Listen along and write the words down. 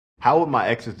How would my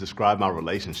exes describe my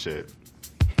relationship?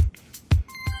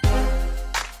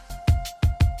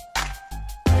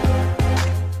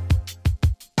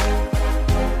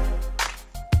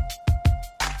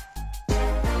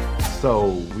 So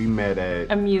we met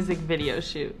at a music video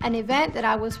shoot. An event that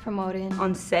I was promoting.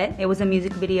 On set. It was a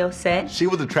music video set. She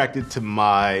was attracted to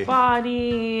my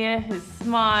body, his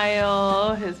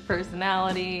smile, his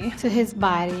personality. To his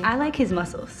body. I like his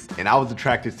muscles. And I was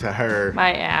attracted to her.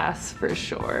 My ass, for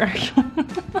sure.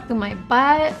 To my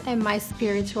butt and my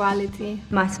spirituality.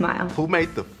 My smile. Who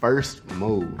made the first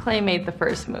move? Clay made the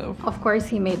first move. Of course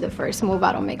he made the first move.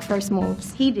 I don't make first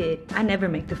moves. He did. I never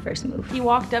make the first move. He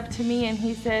walked up to me and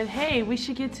he said, hey, we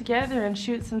should get together and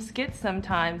shoot some skits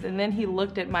sometimes. And then he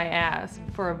looked at my ass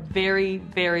for a very,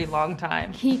 very long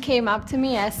time. He came up to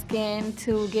me asking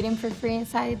to get him for free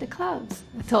inside the clubs.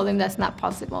 I told him that's not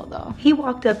possible though. He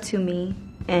walked up to me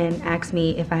and asked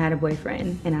me if I had a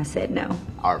boyfriend, and I said no.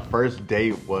 Our first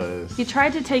date was... He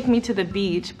tried to take me to the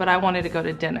beach, but I wanted to go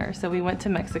to dinner, so we went to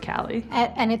Mexicali.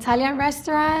 At an Italian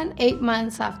restaurant 8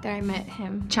 months after I met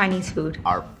him. Chinese food.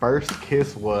 Our first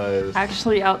kiss was...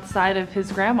 actually outside of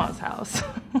his grandma's house.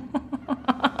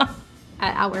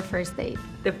 At our first date.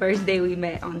 The first day we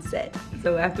met on set.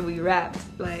 So after we wrapped,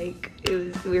 like,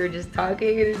 we were just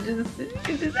talking and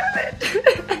it just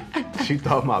happened. She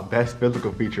thought my best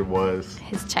physical feature was...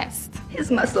 his chest. His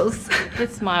muscles.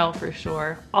 His smile for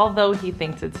sure, although he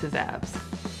thinks it's his abs.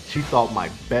 She thought my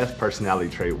best personality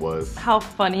trait was... how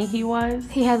funny he was.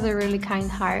 He has a really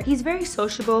kind heart. He's very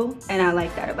sociable, and I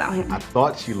like that about him. I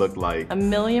thought she looked like... $1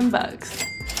 million.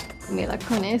 Mila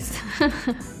Kunis.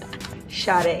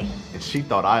 Sade. And she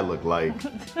thought I looked like...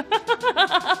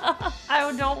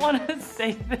 I don't want to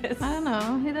say this. I don't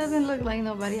know. He doesn't look like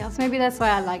nobody else. Maybe that's why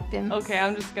I liked him. Okay,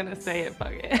 I'm just gonna say it,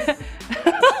 fuck it.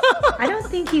 I don't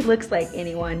think he looks like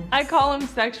anyone. I call him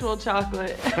sexual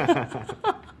chocolate.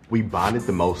 We bonded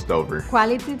the most over...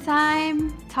 quality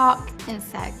time, talk, and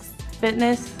sex.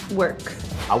 Fitness, Work.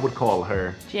 I would call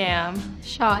her... jam,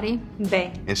 Shawty.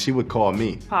 Bae. and she would call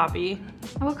me... Poppy.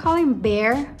 I would call him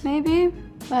Bear, maybe.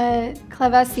 But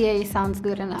Clevassier sounds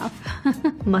good enough.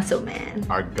 Muscle man.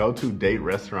 Our go-to date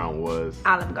restaurant was...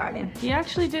 Olive Garden. He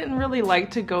actually didn't really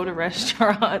like to go to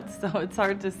restaurants, so it's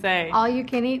hard to say. All you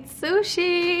can eat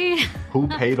sushi. Who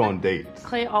paid on dates?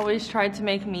 Clay always tried to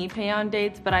make me pay on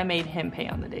dates, but I made him pay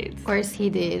on the dates. Of course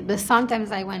he did, but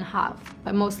sometimes I went half,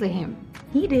 but mostly him.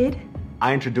 He did.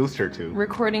 I introduced her to...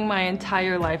 Recording my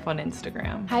entire life on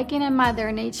Instagram. Hiking in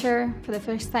Mother Nature for the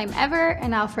first time ever,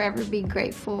 and I'll forever be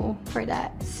grateful for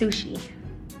that. Sushi.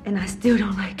 And I still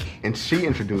don't like it. And she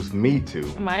introduced me to...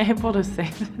 Am I able to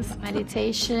say this?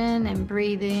 Meditation and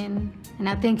breathing, and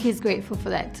I think he's grateful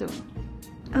for that too.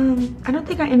 I don't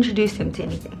think I introduced him to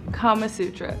anything. Kama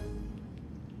Sutra.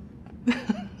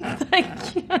 I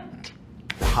can't.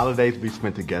 The holidays we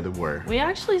spent together were... We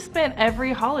actually spent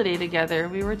every holiday together.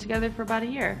 We were together for about a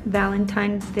year.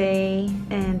 Valentine's Day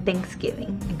and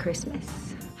Thanksgiving and Christmas.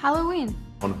 Halloween.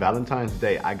 On Valentine's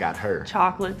Day, I got her...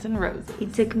 chocolates and roses. He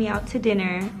took me out to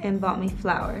dinner and bought me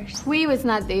flowers. We was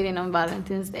not dating on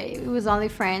Valentine's Day. We was only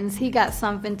friends. He got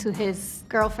something to his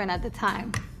girlfriend at the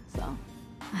time, so.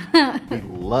 We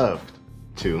loved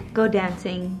to... go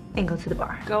dancing and go to the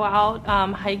bar. Go out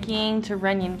hiking to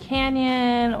Runyon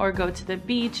Canyon or go to the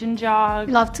beach and jog.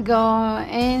 Love to go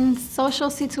in social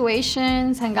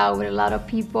situations, hang out with a lot of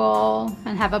people,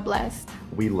 and have a blast.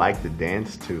 We like to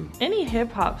dance to... Any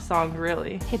hip hop song,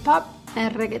 really. Hip hop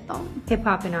and reggaeton. Hip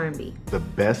hop and R&B. The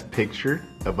best picture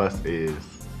of us is...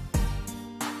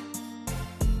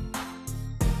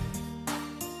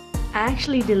 I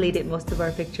actually deleted most of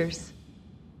our pictures.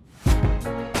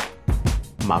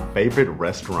 My favorite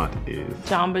restaurant is...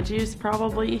 Jamba Juice,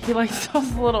 probably. He likes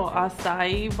those little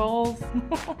acai bowls.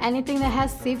 Anything that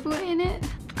has seafood in it?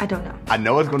 I don't know. I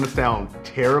know it's gonna sound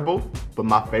terrible, but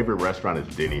my favorite restaurant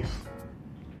is Denny's.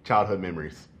 Childhood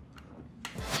memories.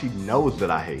 She knows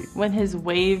that I hate. When his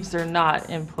waves are not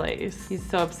in place. He's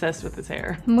so obsessed with his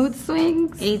hair. Mood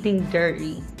swings? Anything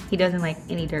dirty. He doesn't like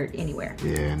any dirt anywhere.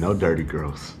 Yeah, no dirty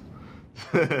girls.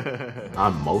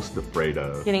 I'm most afraid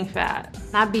of... Getting fat.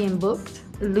 Not being booked?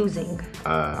 Losing.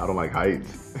 I don't like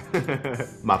heights.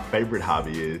 My favorite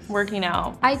hobby is... Working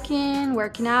out. Hiking,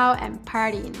 working out, and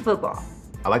partying. Football.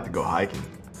 I like to go hiking.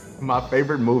 My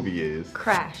favorite movie is...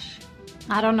 Crash.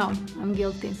 I don't know. I'm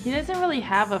guilty. He doesn't really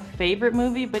have a favorite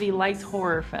movie, but he likes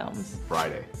horror films.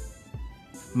 Friday.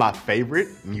 My favorite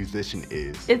musician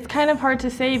is... It's kind of hard to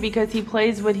say because he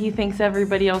plays what he thinks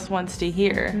everybody else wants to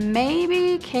hear.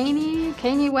 Maybe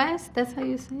Kanye West? That's how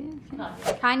you say it?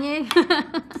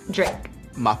 Kanye? Drake.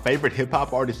 My favorite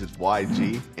hip-hop artist is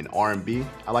YG. In R&B,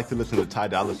 I like to listen to Ty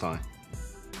Dolla $ign.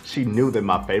 She knew that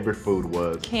my favorite food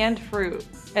was canned fruit,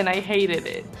 and I hated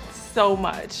it so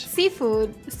much.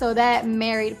 Seafood, so that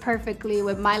married perfectly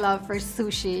with my love for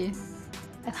sushi.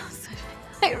 I love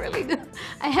sushi. I really do.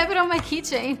 I have it on my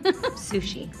keychain.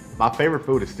 Sushi. my favorite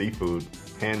food is seafood,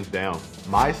 hands down.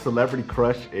 My celebrity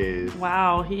crush is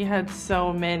Wow, he had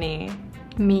so many.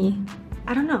 Me.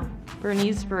 I don't know.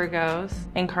 Bernice Burgos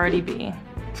and Cardi B.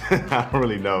 I don't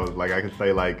really know. Like I could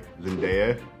say like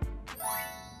Zendaya.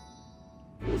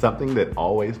 Something that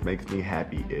always makes me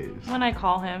happy is When I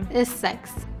call him. It's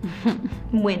sex.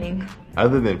 Winning.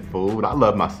 other than food, I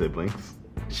love my siblings.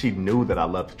 She knew that I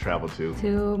love to travel too.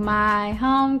 To my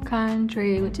home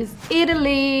country, which is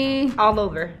Italy. All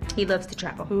over. He loves to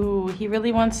travel. Ooh, he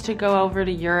really wants to go over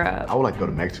to Europe. I would like to go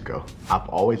to Mexico. I've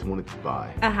always wanted to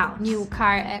buy A house. New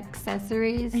car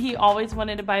accessories. He always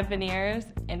wanted to buy veneers,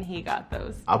 and he got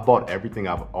those. I bought everything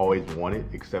I've always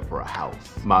wanted except for a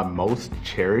house. My most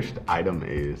cherished item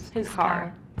is His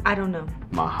car. I don't know.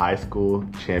 my high school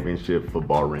championship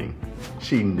football ring.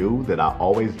 She knew that I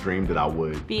always dreamed that I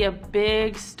would. Be a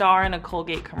big star in a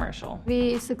Colgate commercial.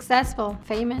 Be successful,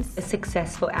 famous. A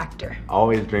successful actor. I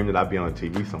always dreamed that I'd be on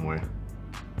TV somewhere.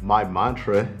 My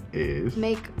mantra is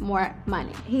Make more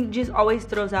money. He just always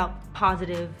throws out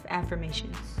positive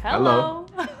affirmations. Hello.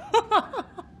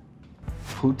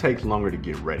 who takes longer to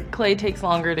get ready? Clay takes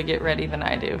longer to get ready than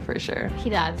I do, for sure. He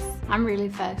does. I'm really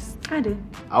fast. I do.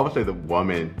 I would say the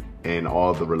woman in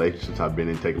all the relationships I've been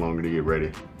in take longer to get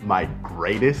ready. My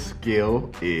greatest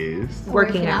skill is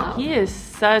Working out. He is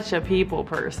such a people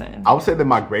person. I would say that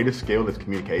my greatest skill is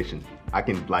communication. I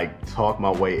can like talk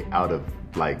my way out of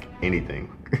like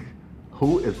anything.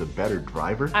 Who is a better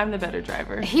driver? I'm the better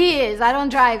driver. He is. I don't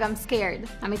drive. I'm scared.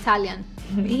 I'm Italian.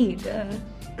 Me, duh.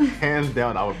 Hands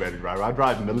down, I'm a better driver. I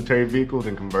drive military vehicles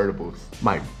and convertibles.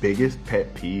 My biggest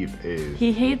pet peeve is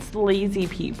He hates lazy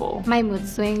people. My mood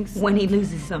swings. When he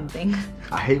loses something.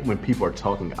 I hate when people are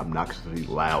talking obnoxiously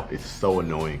loud. It's so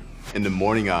annoying. In the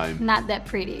morning, I'm Not that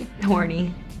pretty.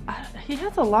 Horny. He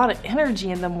has a lot of energy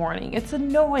in the morning. It's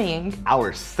annoying.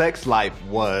 our sex life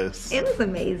was It was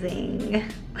amazing.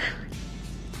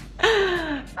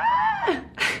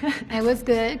 It was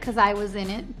good because I was in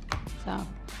it. So.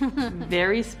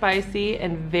 Very spicy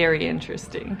and very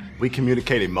interesting. we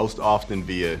communicated most often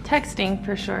via Texting,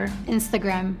 for sure.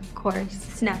 Instagram, of course.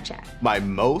 Snapchat. my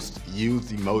most used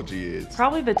emoji is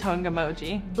Probably the tongue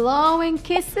emoji. Blowing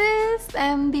kisses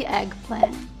and the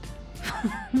eggplant.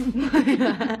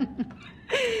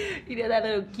 You know that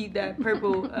little cute, that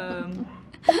purple,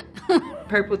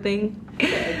 purple thing?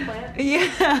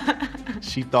 Yeah.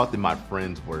 she thought that my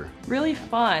friends were, Really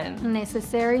fun.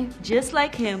 Necessary. Just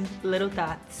like him, little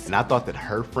thoughts. and I thought that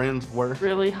her friends were.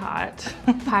 Really hot.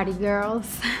 Party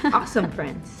girls. Awesome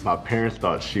friends. My parents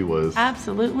thought she was.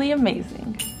 Absolutely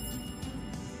amazing.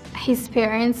 His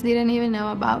parents didn't even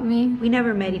know about me. We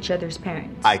never met each other's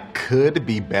parents. I could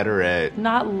be better at.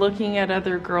 Not looking at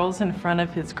other girls in front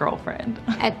of his girlfriend.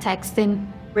 At texting.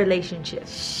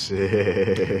 Relationships.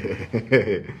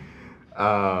 Shit.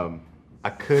 I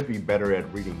could be better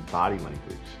at reading body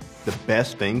language. The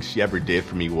best thing she ever did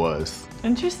for me was.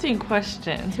 Interesting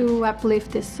question. To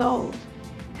uplift his soul.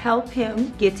 Help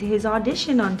him get to his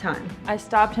audition on time. I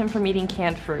stopped him from eating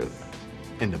canned fruit.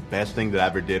 And the best thing that I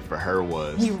ever did for her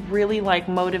was. He really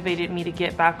motivated me to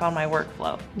get back on my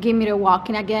workflow. Give me the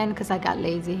walking again because I got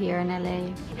lazy here in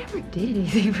LA. He never did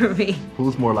anything for me.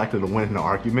 Who's more likely to win an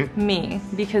argument? Me,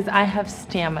 because I have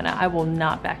stamina. I will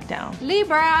not back down.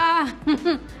 Libra!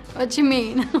 What you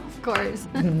mean? Of course.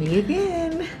 Me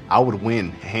again. I would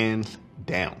win hands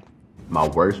down. My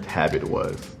worst habit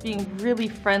was. Being really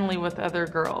friendly with other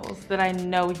girls that I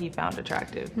know he found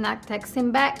attractive. Not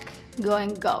texting back,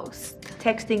 going ghost.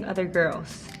 Texting other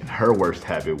girls. And her worst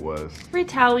habit was.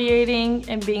 Retaliating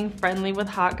and being friendly with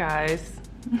hot guys.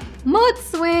 Mood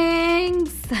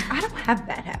swings. I don't have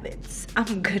bad habits. I'm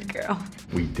a good girl.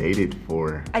 We dated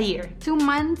for. A year. 2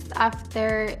 months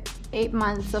after 8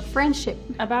 months of friendship.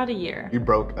 About a year. We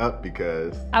broke up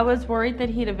because. I was worried that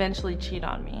he'd eventually cheat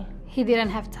on me. He didn't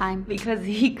have time. Because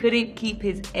he couldn't keep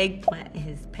his eggplant in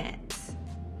his pants.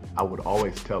 I would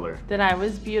always tell her. That I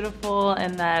was beautiful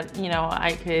and that,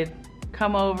 I could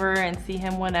come over and see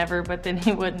him whenever, but then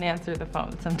he wouldn't answer the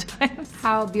phone sometimes.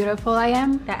 How beautiful I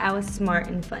am. That I was smart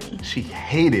and funny. She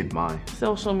hated mine.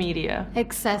 Social media.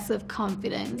 Excessive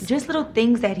confidence. Just little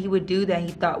things that he would do that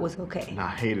he thought was okay. And I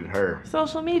hated her.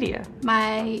 Social media.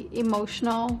 My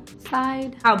emotional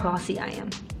side. How bossy I am.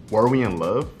 Were we in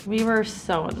love? We were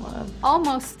so in love.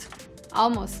 Almost.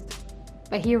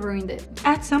 But he ruined it.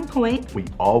 At some point, We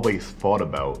always fought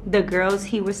about. the girls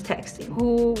he was texting.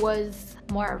 Who was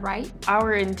more right.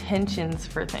 Our intentions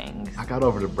for things. I got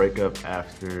over the breakup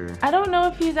after... I don't know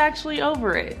if he's actually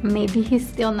over it. Maybe he's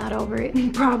still not over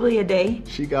it. Probably a day.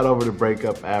 She got over the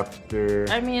breakup after...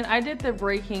 I mean, I did the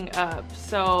breaking up,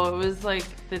 so it was like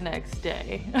the next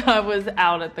day. I was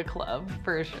out at the club,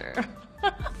 for sure.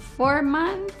 4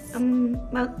 months?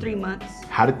 About 3 months.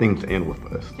 How did things end with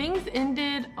us? Things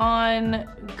ended on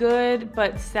good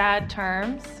but sad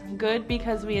terms. Good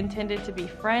because we intended to be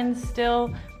friends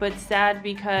still, but sad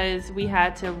because we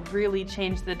had to really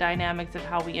change the dynamics of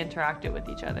how we interacted with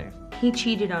each other. He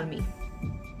cheated on me.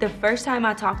 The first time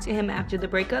I talked to him after the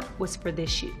breakup was for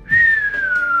this shoot.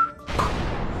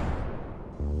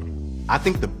 I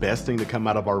think the best thing to come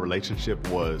out of our relationship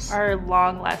was... Our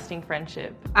long-lasting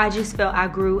friendship. I just felt I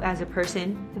grew as a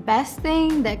person. The best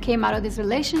thing that came out of this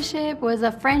relationship was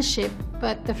a friendship,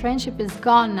 but the friendship is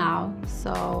gone now,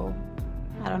 so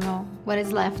I don't know what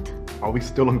is left. Are we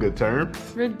still on good terms?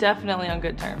 We're definitely on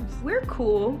good terms. We're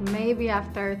cool. Maybe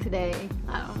after today,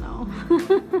 I don't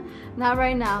know. Not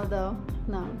right now though,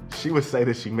 no. She would say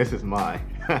that she misses mine.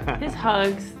 His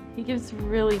hugs, he gives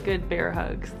really good bear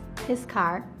hugs. His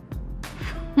car.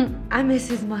 I miss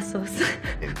his muscles.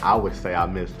 And I would say I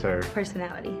missed her.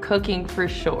 Personality. Cooking for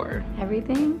sure.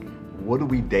 Everything? Would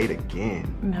we date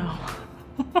again? No.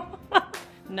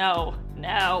 No,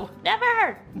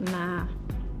 never! Nah.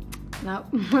 Nope.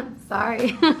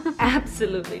 Sorry.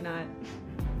 Absolutely not.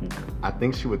 No. I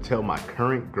think she would tell my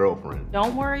current girlfriend.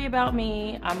 Don't worry about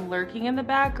me. I'm lurking in the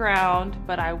background,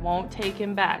 but I won't take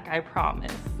him back, I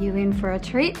promise. You in for a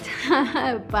treat,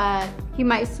 but he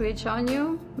might switch on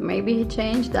you. Maybe he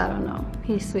changed, I don't know.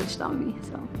 He switched on me,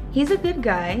 so. He's a good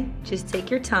guy. Just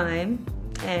take your time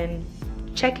and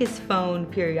check his phone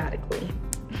periodically.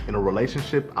 In a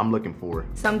relationship, I'm looking for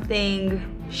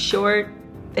something short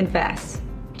and fast.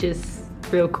 Just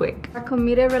real quick. A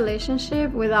committed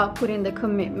relationship without putting the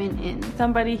commitment in.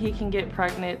 Somebody he can get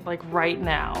pregnant like right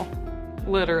now,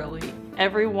 literally.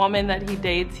 Every woman that he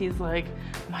dates, he's like,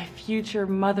 my future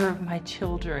mother of my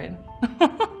children.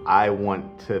 I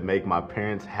want to make my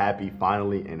parents happy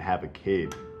finally and have a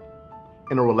kid.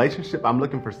 In a relationship, I'm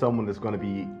looking for someone that's going to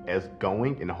be as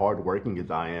going and hardworking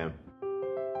as I am.